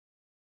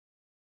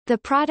The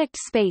product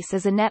space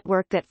is a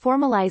network that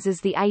formalizes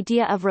the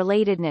idea of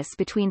relatedness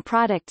between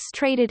products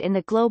traded in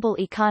the global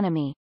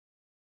economy.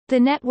 The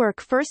network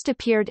first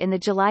appeared in the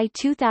July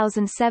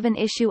 2007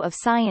 issue of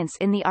Science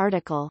in the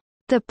article,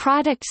 "The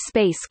Product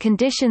Space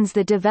Conditions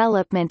the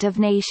Development of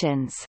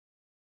Nations,"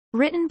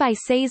 written by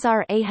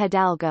Cesar A.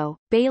 Hidalgo,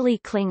 Bailey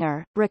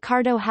Klinger,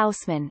 Ricardo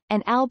Hausmann,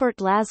 and Albert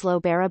Laszlo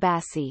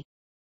Barabasi.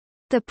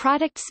 The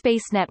product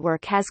space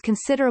network has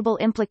considerable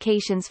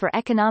implications for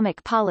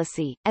economic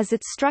policy, as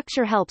its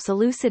structure helps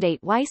elucidate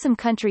why some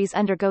countries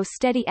undergo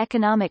steady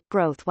economic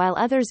growth while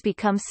others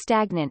become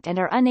stagnant and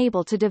are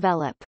unable to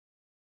develop.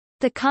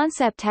 The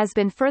concept has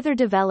been further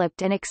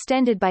developed and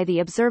extended by the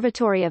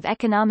Observatory of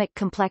Economic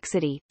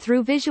Complexity,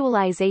 through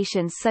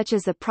visualizations such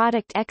as the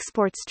Product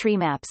Exports Tree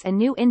Maps and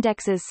new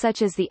indexes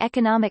such as the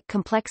Economic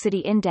Complexity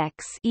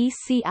Index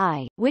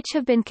 (ECI), which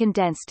have been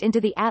condensed into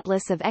the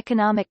Atlas of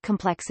Economic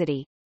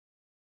Complexity.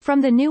 From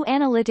the new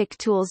analytic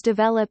tools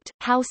developed,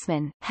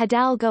 Hausmann,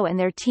 Hidalgo and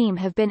their team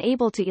have been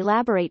able to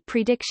elaborate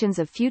predictions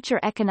of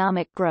future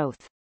economic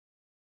growth.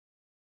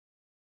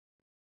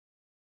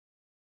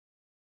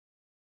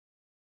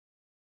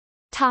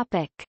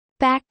 Topic.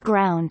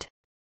 Background.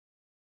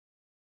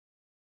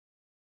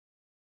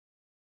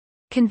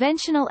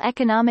 Conventional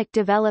economic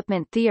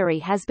development theory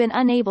has been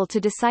unable to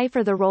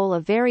decipher the role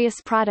of various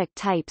product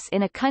types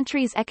in a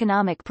country's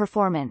economic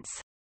performance.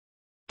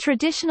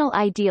 Traditional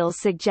ideals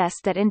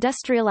suggest that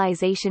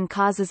industrialization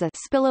causes a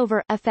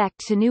spillover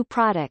effect to new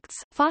products,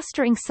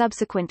 fostering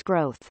subsequent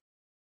growth.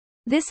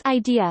 This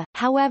idea,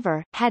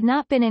 however, had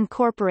not been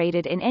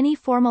incorporated in any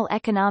formal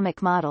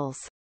economic models.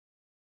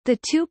 The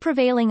two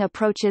prevailing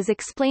approaches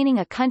explaining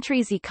a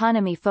country's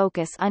economy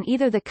focus on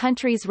either the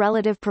country's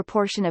relative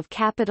proportion of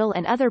capital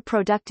and other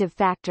productive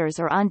factors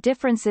or on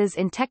differences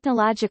in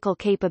technological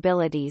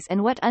capabilities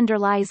and what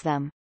underlies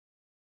them.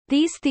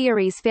 These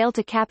theories fail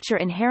to capture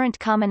inherent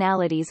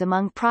commonalities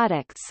among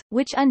products,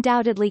 which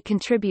undoubtedly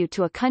contribute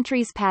to a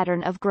country's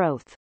pattern of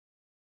growth.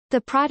 The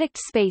product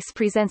space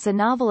presents a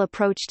novel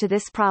approach to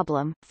this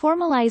problem,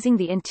 formalizing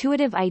the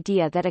intuitive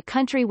idea that a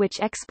country which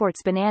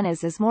exports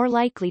bananas is more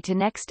likely to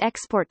next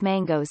export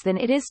mangoes than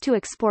it is to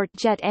export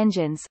jet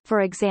engines,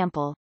 for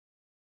example.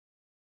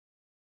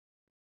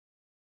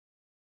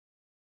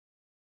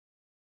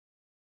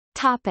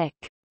 Topic: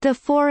 The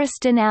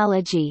forest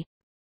analogy.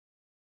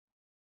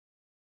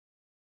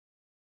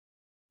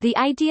 The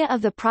idea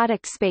of the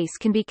product space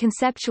can be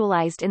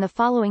conceptualized in the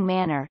following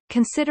manner: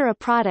 consider a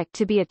product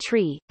to be a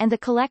tree, and the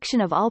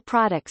collection of all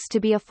products to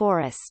be a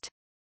forest.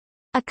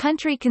 A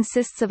country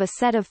consists of a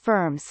set of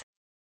firms,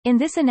 in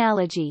this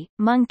analogy,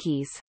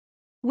 monkeys,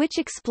 which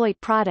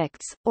exploit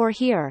products, or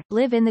here,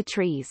 live in the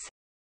trees.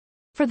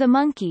 For the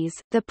monkeys,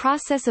 the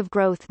process of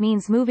growth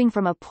means moving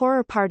from a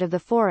poorer part of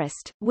the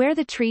forest, where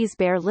the trees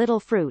bear little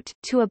fruit,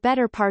 to a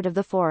better part of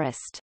the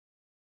forest.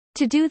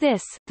 To do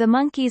this, the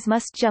monkeys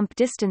must jump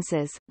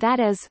distances,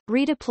 that is,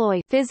 redeploy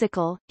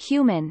physical,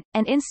 human,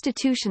 and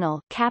institutional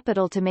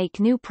capital to make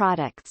new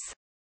products.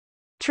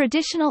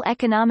 Traditional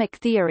economic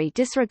theory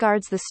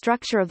disregards the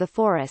structure of the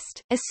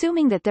forest,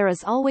 assuming that there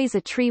is always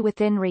a tree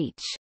within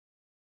reach.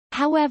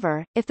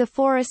 However, if the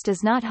forest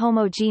is not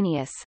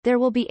homogeneous, there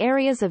will be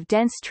areas of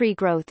dense tree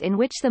growth in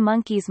which the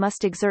monkeys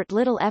must exert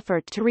little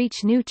effort to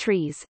reach new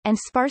trees, and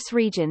sparse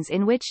regions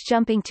in which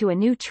jumping to a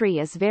new tree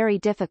is very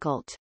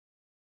difficult.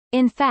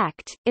 In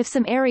fact, if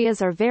some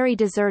areas are very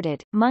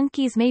deserted,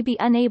 monkeys may be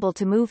unable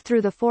to move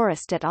through the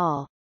forest at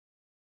all.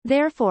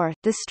 Therefore,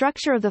 the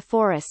structure of the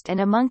forest and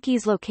a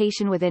monkey's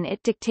location within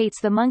it dictates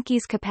the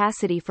monkey's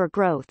capacity for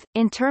growth.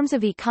 In terms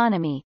of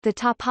economy, the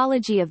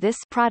topology of this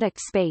product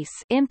space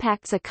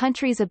impacts a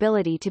country's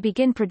ability to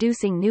begin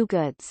producing new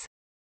goods.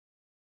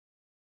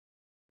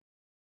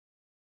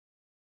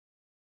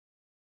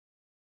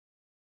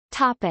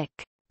 Topic: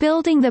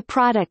 Building the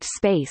product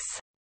space.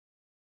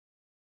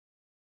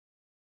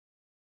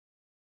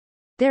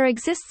 There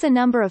exists a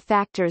number of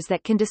factors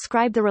that can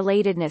describe the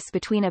relatedness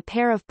between a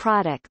pair of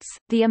products: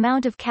 the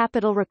amount of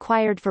capital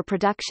required for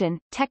production,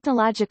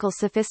 technological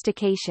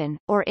sophistication,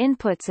 or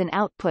inputs and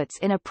outputs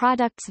in a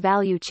product's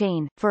value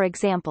chain, for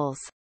examples.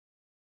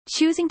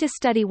 Choosing to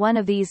study one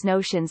of these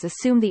notions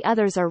assume the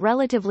others are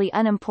relatively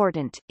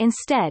unimportant.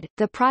 Instead,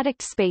 the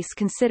product space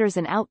considers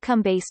an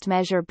outcome-based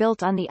measure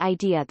built on the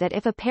idea that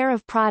if a pair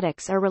of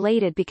products are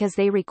related because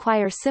they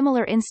require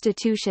similar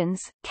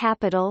institutions,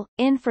 capital,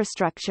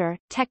 infrastructure,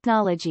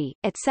 technology,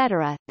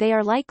 etc., they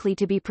are likely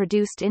to be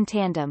produced in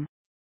tandem.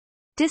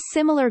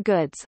 Dissimilar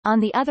goods, on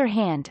the other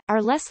hand,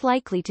 are less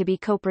likely to be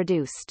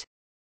co-produced.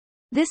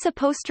 This a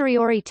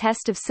posteriori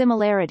test of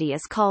similarity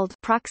is called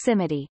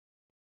proximity.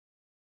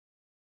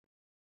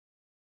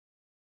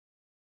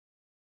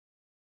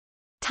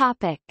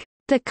 Topic: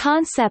 The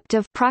concept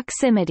of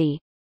proximity.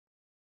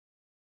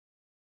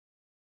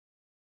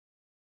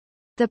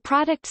 The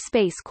product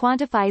space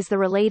quantifies the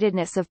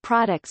relatedness of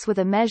products with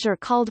a measure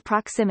called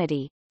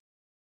proximity.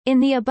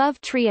 In the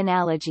above tree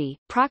analogy,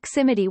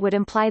 proximity would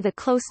imply the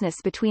closeness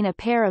between a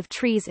pair of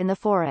trees in the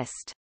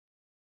forest.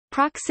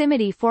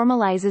 Proximity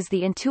formalizes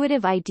the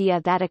intuitive idea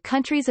that a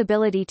country's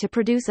ability to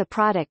produce a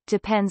product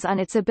depends on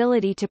its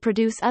ability to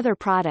produce other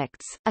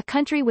products. A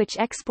country which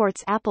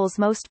exports apples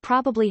most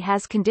probably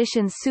has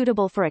conditions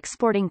suitable for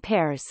exporting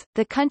pears.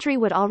 The country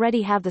would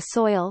already have the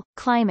soil,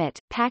 climate,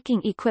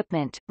 packing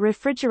equipment,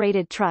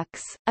 refrigerated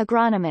trucks,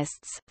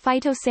 agronomists,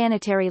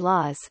 phytosanitary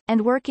laws,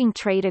 and working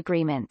trade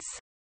agreements.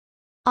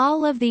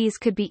 All of these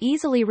could be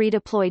easily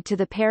redeployed to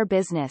the pear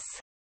business.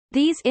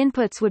 These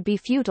inputs would be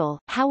futile,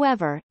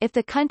 however, if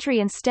the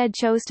country instead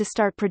chose to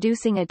start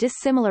producing a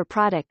dissimilar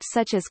product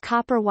such as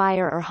copper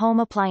wire or home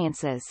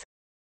appliances.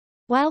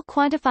 While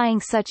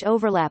quantifying such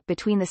overlap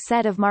between the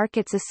set of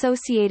markets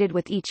associated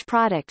with each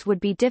product would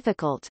be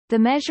difficult, the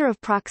measure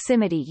of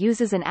proximity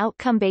uses an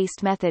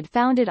outcome-based method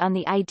founded on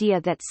the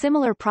idea that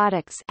similar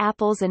products,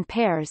 apples and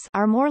pears,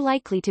 are more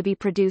likely to be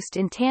produced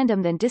in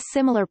tandem than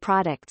dissimilar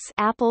products,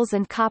 apples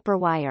and copper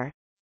wire.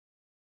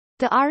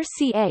 The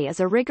RCA is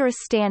a rigorous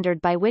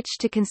standard by which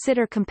to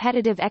consider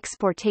competitive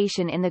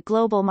exportation in the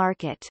global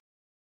market.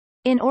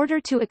 In order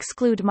to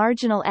exclude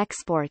marginal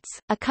exports,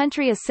 a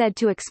country is said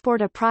to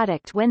export a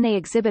product when they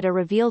exhibit a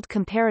revealed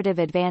comparative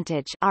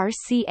advantage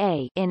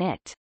 (RCA) in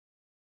it.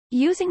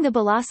 Using the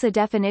Balassa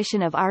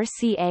definition of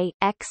RCA,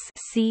 X,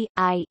 C,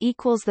 I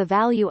equals the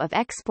value of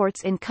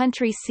exports in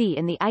country C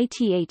in the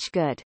ith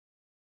good.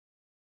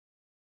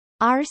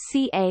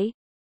 RCA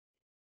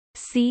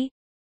C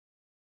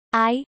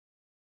I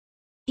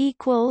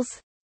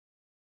equals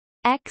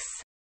X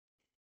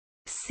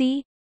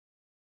C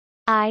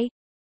I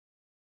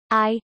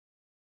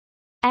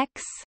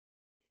X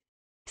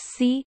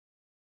C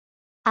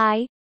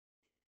I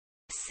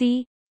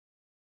C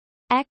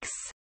X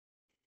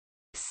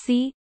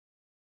C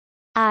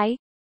I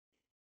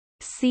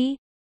C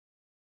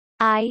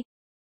I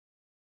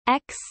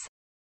X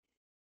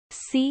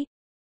C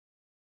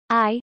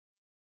I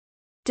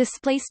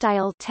display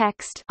style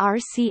text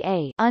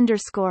RCA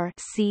underscore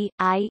C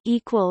I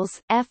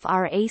equals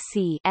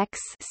frac X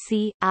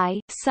C I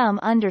sum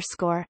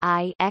underscore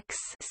I X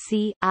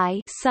C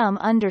I sum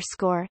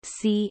underscore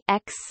C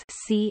X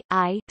C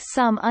I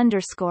sum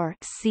underscore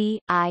C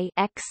I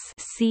X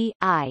C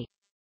I.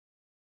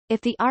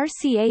 If the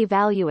RCA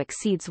value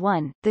exceeds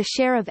 1, the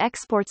share of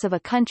exports of a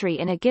country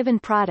in a given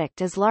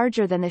product is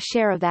larger than the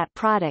share of that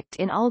product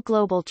in all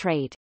global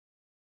trade.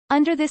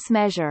 Under this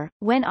measure,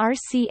 when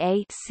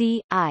RCA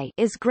C I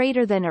is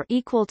greater than or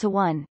equal to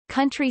 1,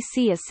 country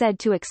C is said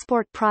to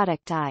export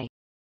product I.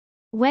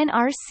 When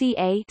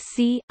RCA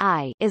C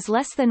I is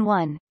less than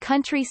 1,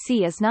 country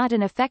C is not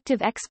an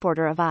effective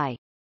exporter of I.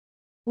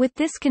 With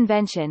this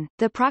convention,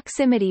 the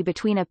proximity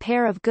between a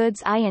pair of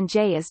goods I and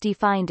J is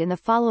defined in the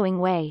following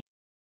way: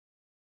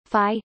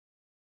 phi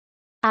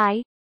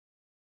I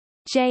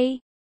J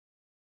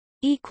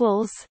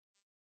equals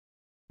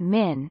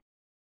min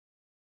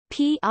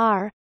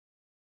PR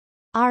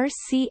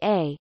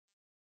RCA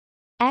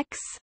X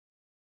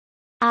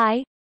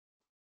I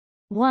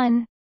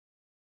 1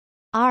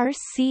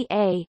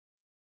 RCA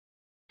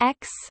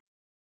X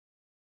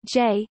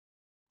J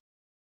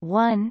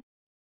 1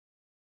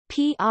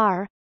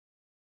 PR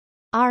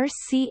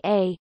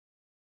RCA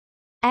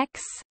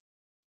X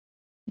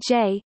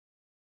J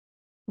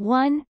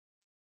 1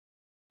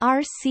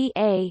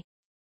 RCA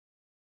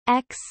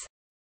X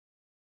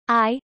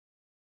I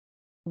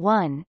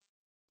 1.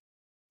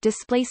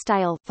 Display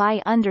style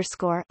phi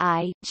underscore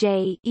I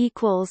J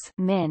equals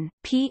min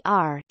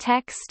PR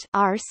text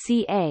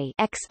RCA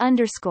X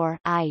underscore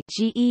I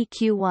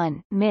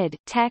GEQ1 mid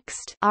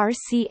text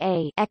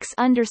RCA X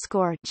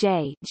underscore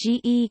J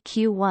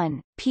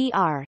GEQ1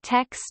 PR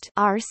text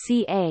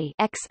RCA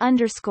X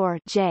underscore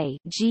J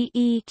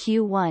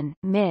GEQ1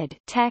 mid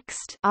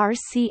text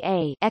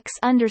RCA X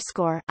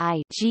underscore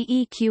I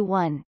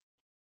GEQ1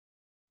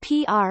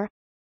 PR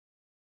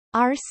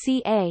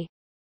RCA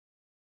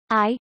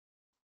I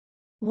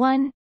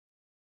 1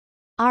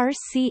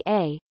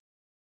 RCA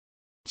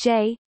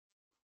J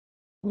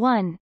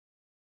 1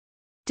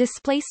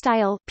 display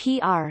style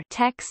PR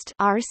text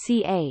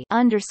RCA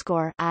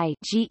underscore I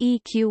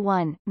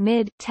GEQ1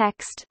 mid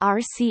text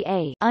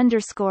RCA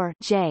underscore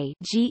J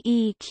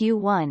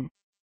GEQ1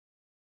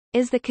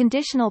 is the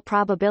conditional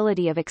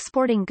probability of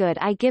exporting good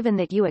I given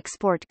that you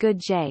export good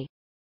J.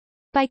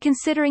 By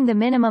considering the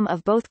minimum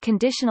of both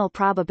conditional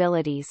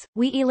probabilities,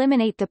 we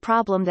eliminate the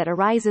problem that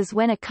arises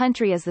when a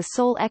country is the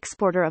sole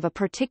exporter of a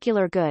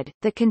particular good,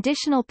 the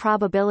conditional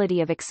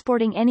probability of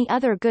exporting any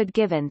other good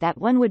given that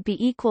one would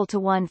be equal to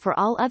 1 for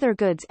all other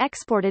goods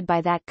exported by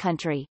that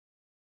country.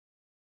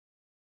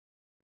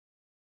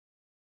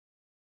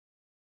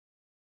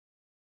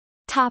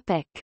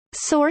 Topic.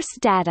 Source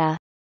data.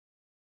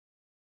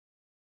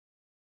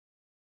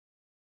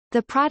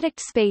 The product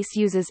space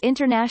uses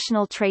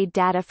international trade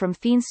data from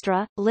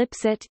Feenstra,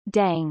 Lipset,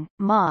 Deng,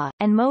 Ma,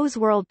 and Mo's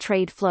World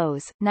Trade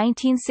Flows,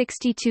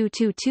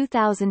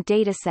 1962-2000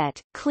 dataset,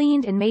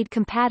 cleaned and made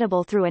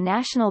compatible through a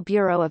National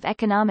Bureau of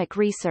Economic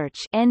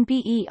Research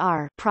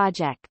 (NBER)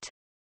 project.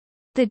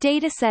 The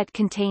dataset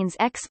contains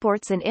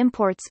exports and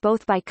imports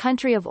both by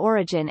country of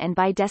origin and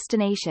by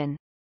destination.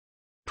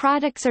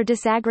 Products are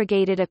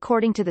disaggregated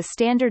according to the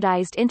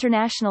Standardized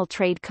International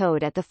Trade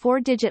Code at the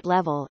 4-digit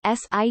level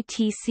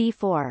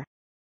SITC4.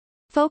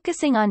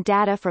 Focusing on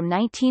data from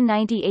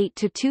 1998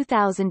 to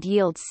 2000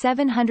 yields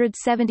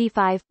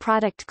 775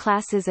 product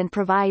classes and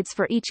provides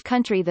for each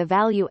country the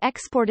value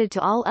exported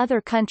to all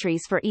other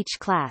countries for each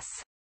class.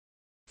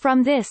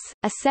 From this,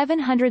 a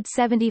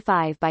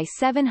 775 by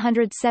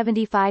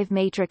 775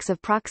 matrix of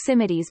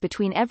proximities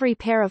between every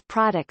pair of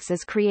products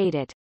is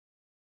created.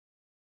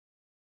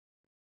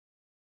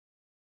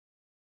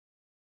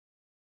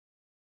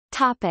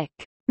 Topic: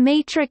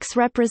 Matrix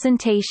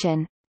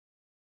representation.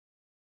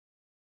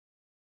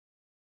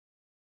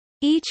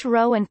 Each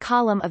row and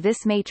column of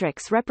this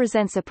matrix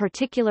represents a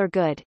particular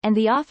good, and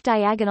the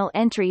off-diagonal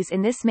entries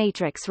in this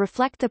matrix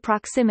reflect the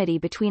proximity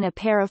between a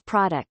pair of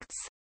products.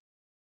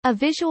 A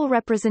visual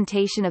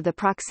representation of the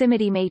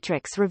proximity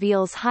matrix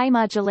reveals high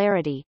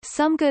modularity.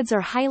 Some goods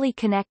are highly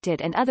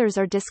connected and others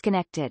are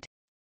disconnected.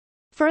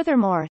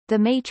 Furthermore, the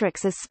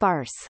matrix is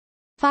sparse.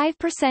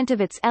 5%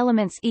 of its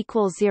elements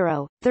equal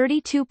 0,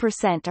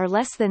 32% are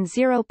less than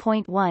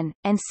 0.1,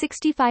 and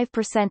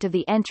 65% of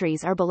the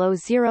entries are below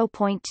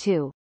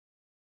 0.2.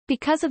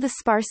 Because of the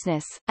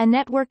sparseness, a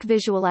network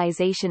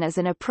visualization is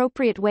an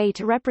appropriate way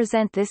to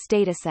represent this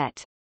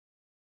dataset.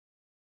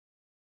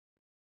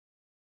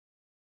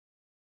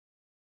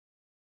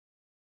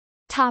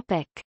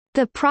 Topic: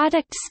 The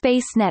product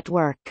space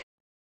network.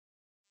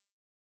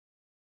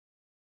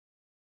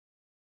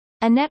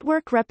 A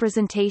network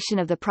representation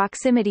of the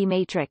proximity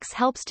matrix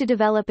helps to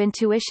develop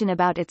intuition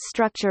about its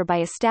structure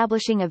by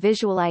establishing a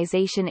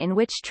visualization in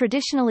which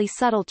traditionally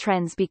subtle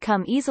trends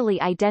become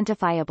easily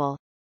identifiable.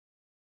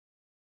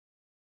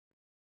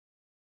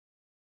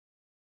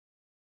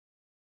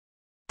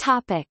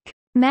 Topic: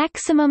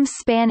 Maximum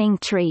spanning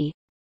tree.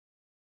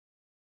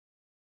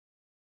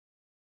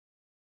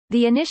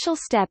 The initial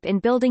step in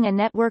building a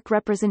network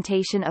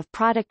representation of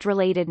product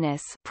relatedness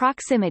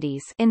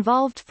proximities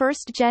involved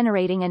first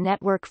generating a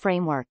network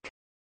framework.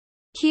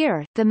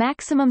 Here, the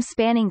maximum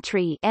spanning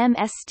tree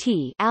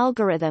 (MST)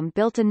 algorithm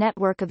built a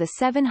network of the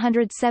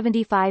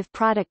 775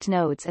 product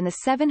nodes and the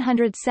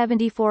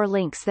 774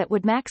 links that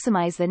would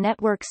maximize the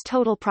network's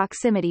total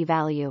proximity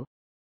value.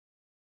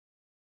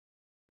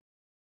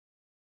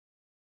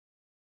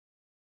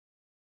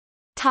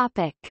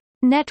 Topic: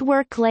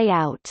 Network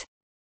layout.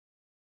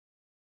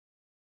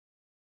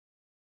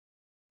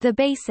 The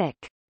basic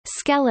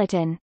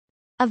skeleton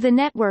of the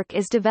network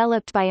is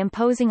developed by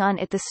imposing on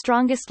it the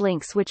strongest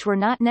links which were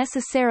not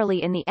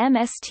necessarily in the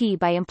MST.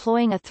 By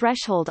employing a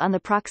threshold on the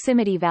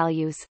proximity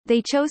values,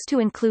 they chose to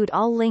include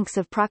all links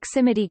of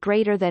proximity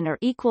greater than or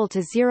equal to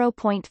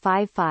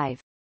 0.55.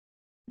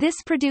 This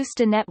produced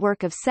a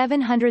network of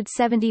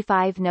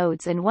 775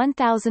 nodes and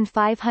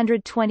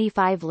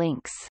 1,525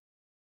 links.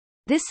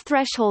 This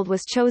threshold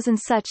was chosen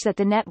such that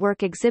the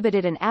network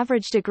exhibited an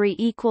average degree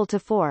equal to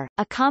 4,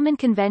 a common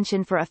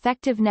convention for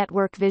effective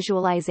network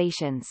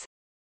visualizations.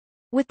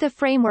 With the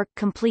framework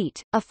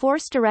complete, a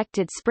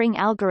force-directed spring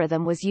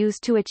algorithm was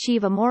used to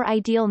achieve a more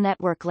ideal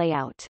network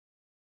layout.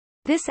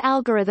 This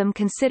algorithm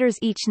considers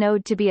each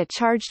node to be a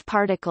charged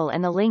particle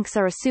and the links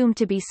are assumed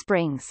to be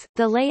springs.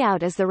 The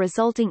layout is the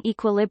resulting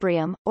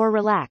equilibrium, or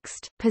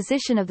relaxed,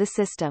 position of the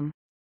system.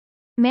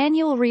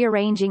 Manual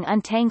rearranging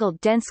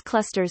untangled dense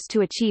clusters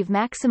to achieve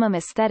maximum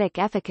aesthetic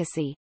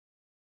efficacy.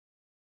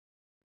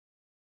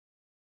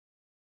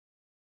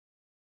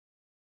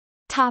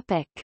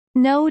 Topic: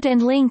 Node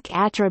and link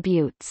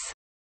attributes.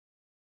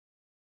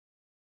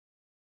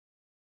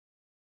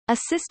 A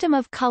system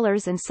of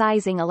colors and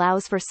sizing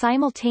allows for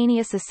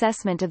simultaneous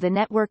assessment of the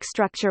network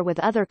structure with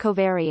other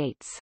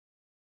covariates.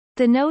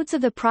 The nodes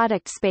of the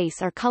product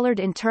space are colored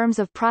in terms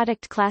of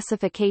product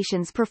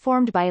classifications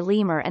performed by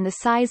Lemur, and the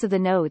size of the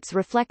nodes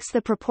reflects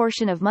the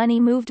proportion of money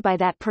moved by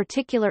that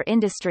particular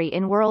industry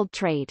in world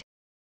trade.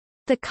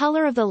 The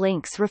color of the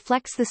links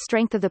reflects the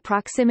strength of the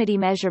proximity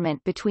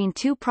measurement between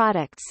two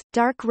products.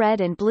 Dark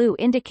red and blue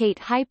indicate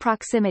high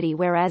proximity,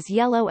 whereas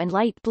yellow and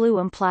light blue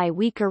imply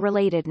weaker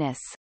relatedness.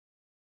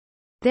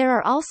 There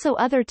are also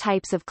other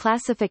types of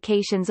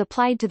classifications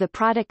applied to the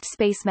product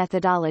space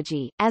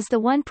methodology, as the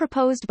one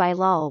proposed by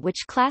Lal,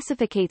 which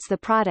classificates the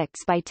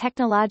products by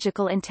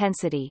technological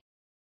intensity.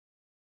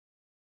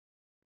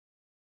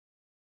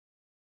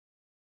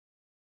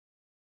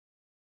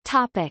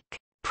 Topic: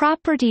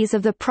 Properties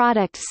of the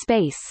product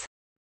space.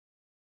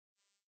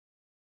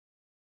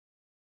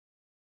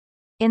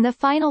 In the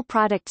final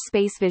product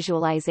space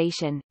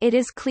visualization, it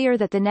is clear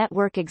that the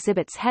network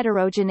exhibits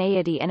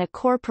heterogeneity and a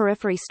core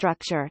periphery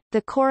structure.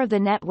 The core of the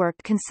network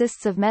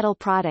consists of metal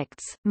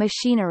products,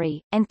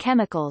 machinery, and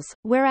chemicals,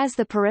 whereas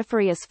the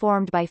periphery is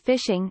formed by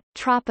fishing,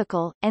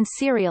 tropical, and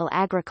cereal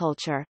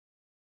agriculture.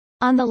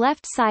 On the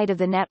left side of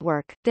the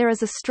network, there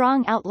is a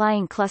strong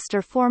outlying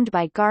cluster formed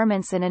by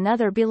garments and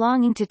another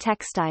belonging to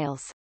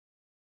textiles.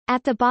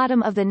 At the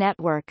bottom of the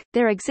network,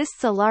 there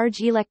exists a large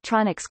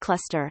electronics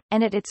cluster,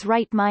 and at its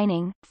right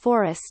mining,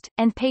 forest,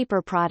 and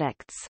paper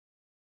products.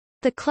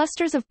 The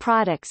clusters of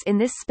products in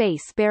this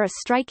space bear a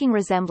striking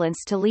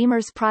resemblance to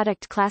Lemur's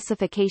product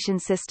classification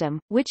system,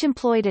 which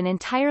employed an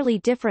entirely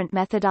different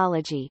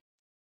methodology.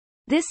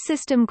 This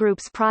system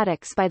groups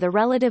products by the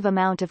relative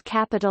amount of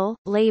capital,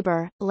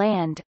 labor,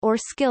 land, or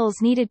skills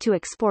needed to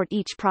export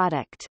each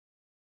product.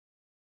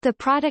 The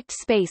product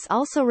space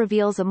also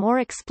reveals a more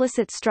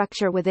explicit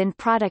structure within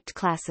product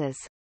classes.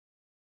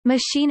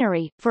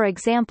 Machinery, for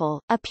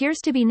example, appears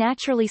to be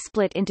naturally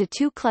split into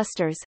two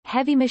clusters,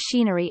 heavy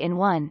machinery in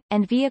one,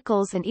 and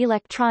vehicles and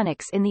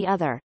electronics in the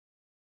other.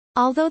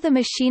 Although the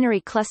machinery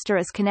cluster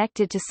is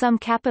connected to some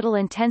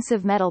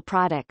capital-intensive metal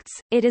products,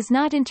 it is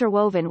not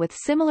interwoven with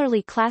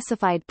similarly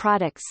classified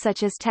products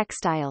such as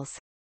textiles.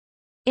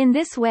 In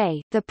this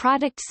way, the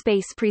product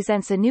space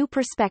presents a new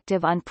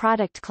perspective on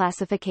product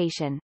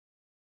classification.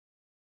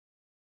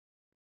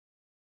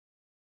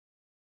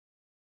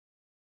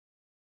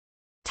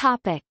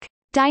 Topic: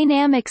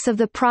 Dynamics of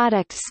the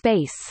product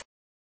space.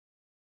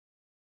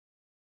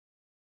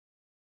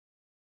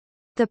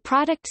 The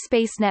product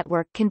space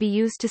network can be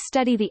used to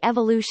study the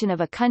evolution of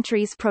a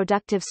country's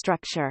productive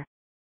structure.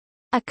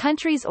 A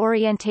country's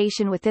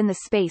orientation within the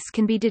space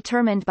can be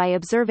determined by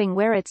observing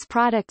where its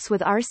products with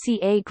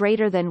RCA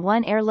greater than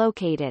 1 are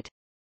located.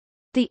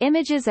 The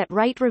images at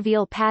right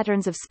reveal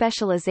patterns of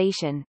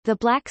specialization. The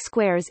black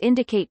squares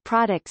indicate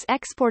products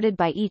exported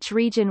by each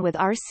region with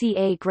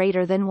RCA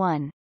greater than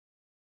 1.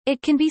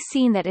 It can be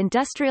seen that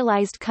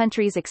industrialized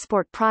countries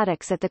export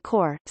products at the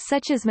core,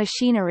 such as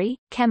machinery,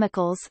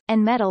 chemicals,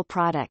 and metal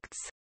products.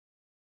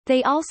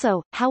 They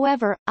also,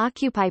 however,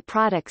 occupy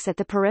products at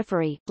the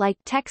periphery, like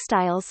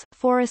textiles,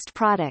 forest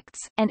products,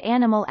 and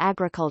animal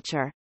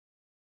agriculture.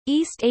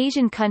 East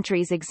Asian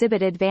countries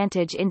exhibit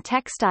advantage in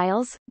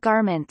textiles,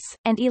 garments,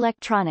 and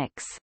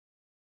electronics.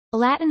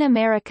 Latin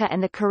America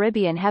and the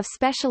Caribbean have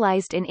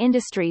specialized in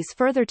industries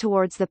further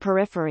towards the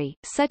periphery,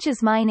 such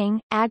as mining,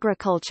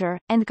 agriculture,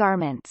 and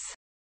garments.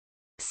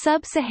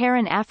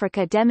 Sub-Saharan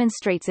Africa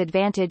demonstrates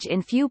advantage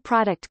in few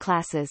product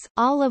classes,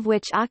 all of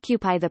which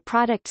occupy the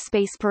product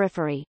space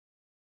periphery.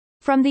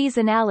 From these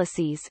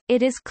analyses,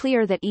 it is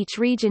clear that each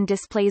region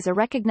displays a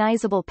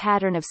recognizable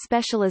pattern of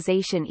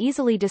specialization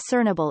easily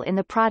discernible in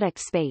the product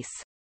space.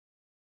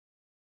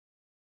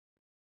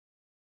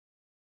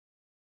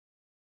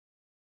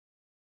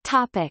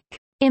 Topic: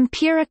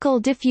 Empirical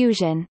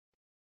diffusion.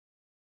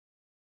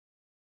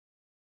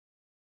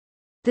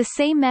 The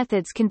same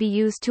methods can be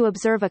used to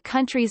observe a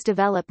country's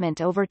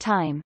development over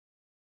time.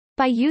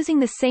 By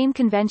using the same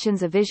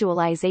conventions of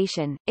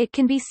visualization, it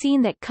can be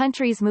seen that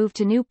countries move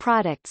to new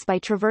products by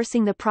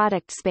traversing the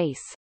product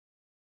space.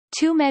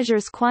 Two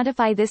measures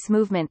quantify this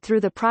movement through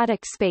the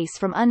product space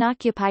from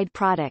unoccupied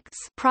products,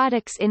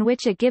 products in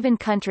which a given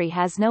country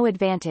has no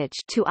advantage,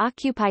 to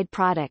occupied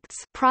products,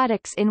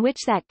 products in which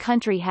that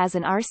country has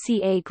an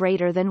RCA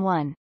greater than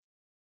 1.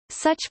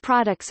 Such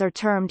products are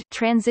termed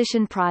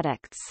transition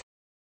products.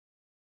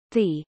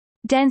 The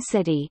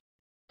density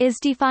is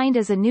defined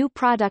as a new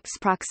product's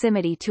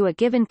proximity to a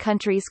given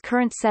country's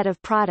current set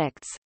of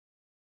products.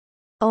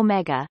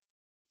 Omega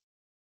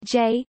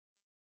J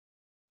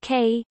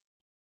K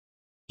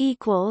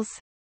equals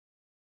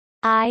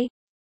I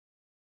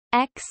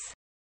X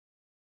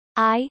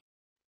I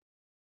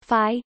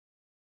Phi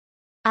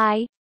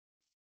I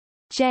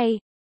J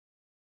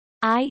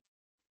I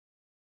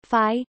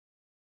Phi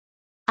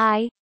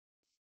I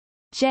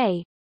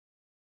J.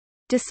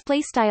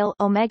 Display style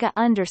omega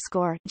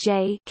underscore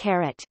J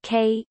caret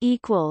K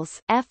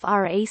equals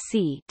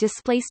frac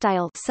display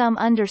style sum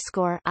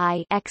underscore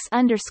I X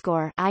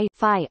underscore I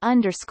Phi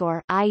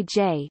underscore I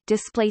J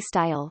display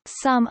style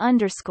sum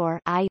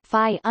underscore I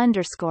Phi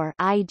underscore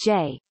I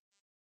J.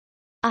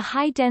 A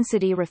high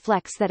density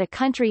reflects that a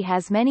country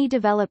has many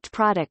developed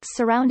products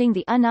surrounding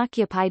the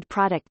unoccupied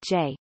product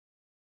J.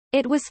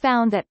 It was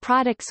found that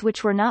products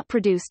which were not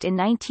produced in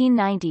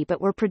 1990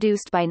 but were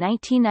produced by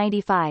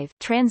 1995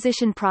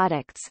 transition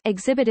products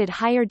exhibited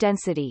higher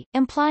density,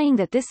 implying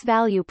that this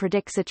value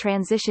predicts a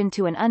transition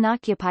to an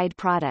unoccupied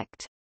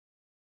product.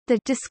 The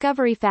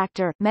discovery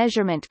factor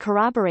measurement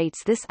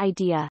corroborates this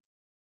idea.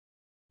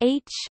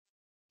 H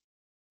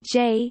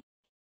J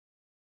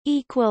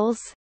equals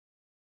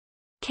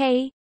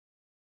K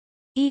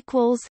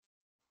equals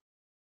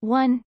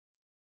 1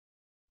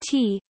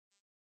 T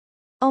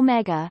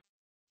omega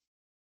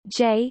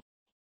J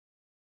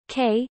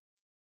K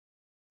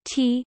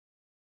T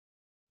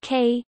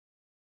K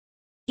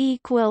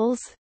equals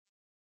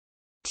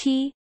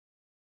T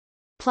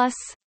plus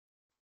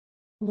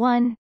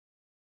 1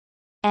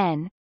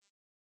 N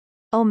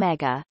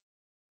omega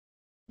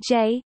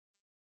J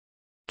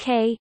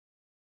K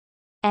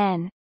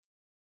N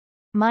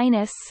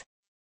minus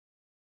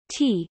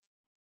T.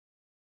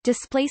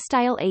 Display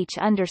style H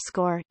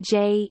underscore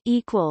J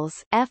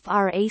equals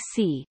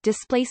frac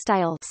display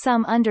style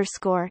sum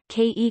underscore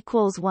K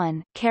equals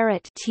 1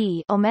 caret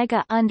T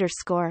omega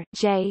underscore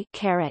J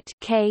caret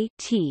K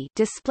T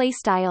display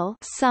style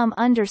sum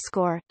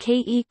underscore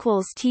K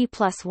equals T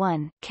plus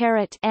 1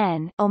 caret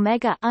N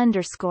omega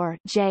underscore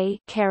J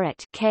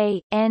caret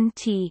K N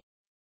T.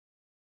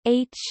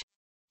 H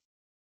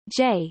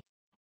J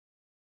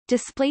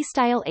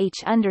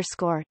 _h_j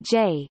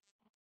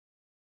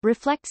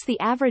reflects the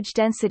average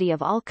density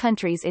of all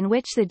countries in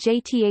which the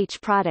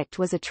JTH product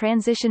was a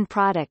transition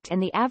product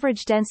and the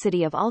average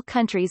density of all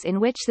countries in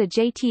which the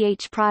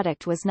JTH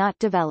product was not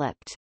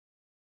developed.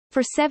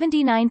 For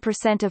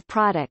 79% of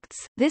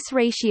products, this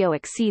ratio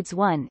exceeds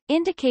 1,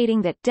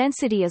 indicating that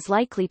density is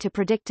likely to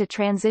predict a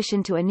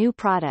transition to a new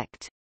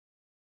product.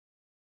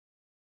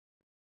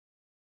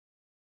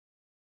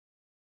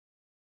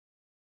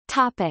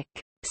 Topic: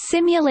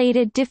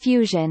 Simulated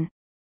diffusion.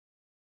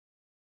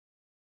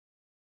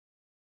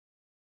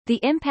 The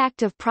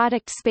impact of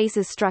product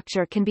space's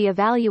structure can be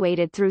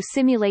evaluated through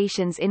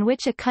simulations in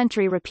which a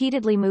country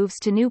repeatedly moves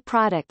to new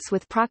products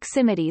with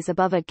proximities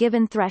above a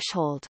given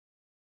threshold.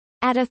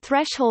 At a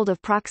threshold of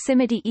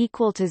proximity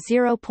equal to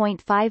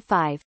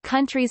 0.55,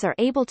 countries are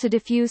able to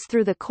diffuse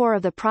through the core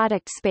of the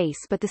product space,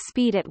 but the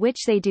speed at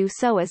which they do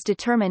so is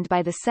determined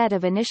by the set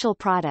of initial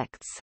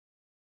products.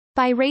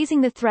 By raising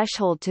the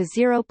threshold to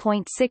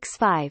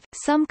 0.65,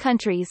 some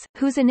countries,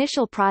 whose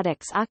initial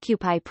products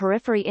occupy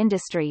periphery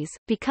industries,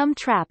 become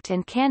trapped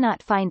and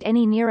cannot find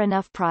any near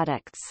enough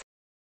products.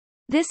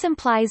 This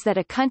implies that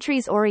a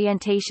country's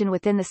orientation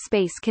within the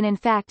space can in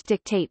fact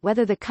dictate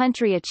whether the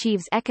country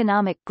achieves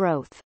economic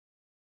growth.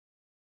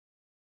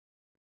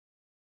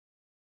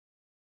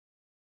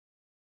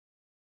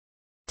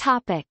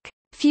 Topic: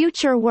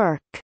 Future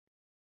work.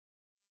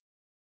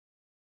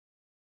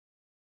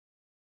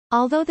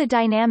 Although the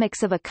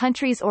dynamics of a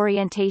country's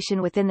orientation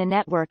within the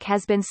network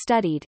has been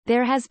studied,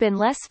 there has been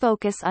less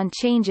focus on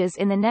changes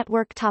in the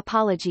network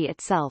topology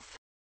itself.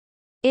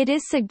 It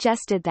is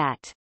suggested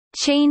that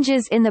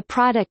changes in the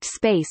product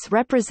space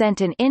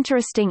represent an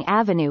interesting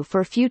avenue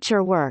for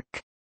future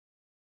work.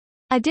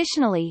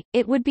 Additionally,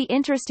 it would be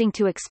interesting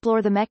to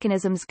explore the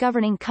mechanisms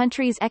governing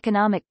countries'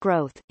 economic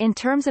growth, in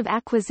terms of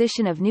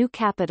acquisition of new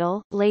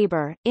capital,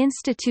 labor,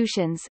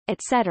 institutions,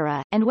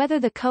 etc., and whether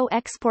the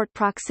co-export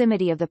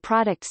proximity of the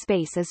product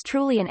space is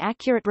truly an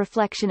accurate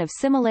reflection of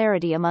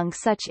similarity among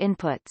such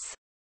inputs.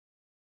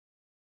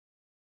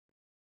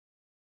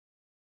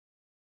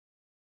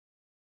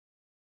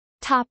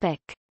 Topic.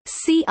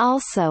 See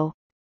also: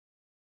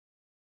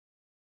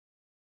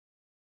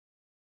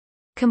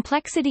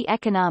 Complexity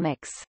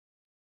economics,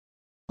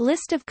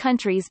 List of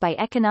countries by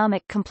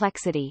economic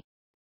complexity.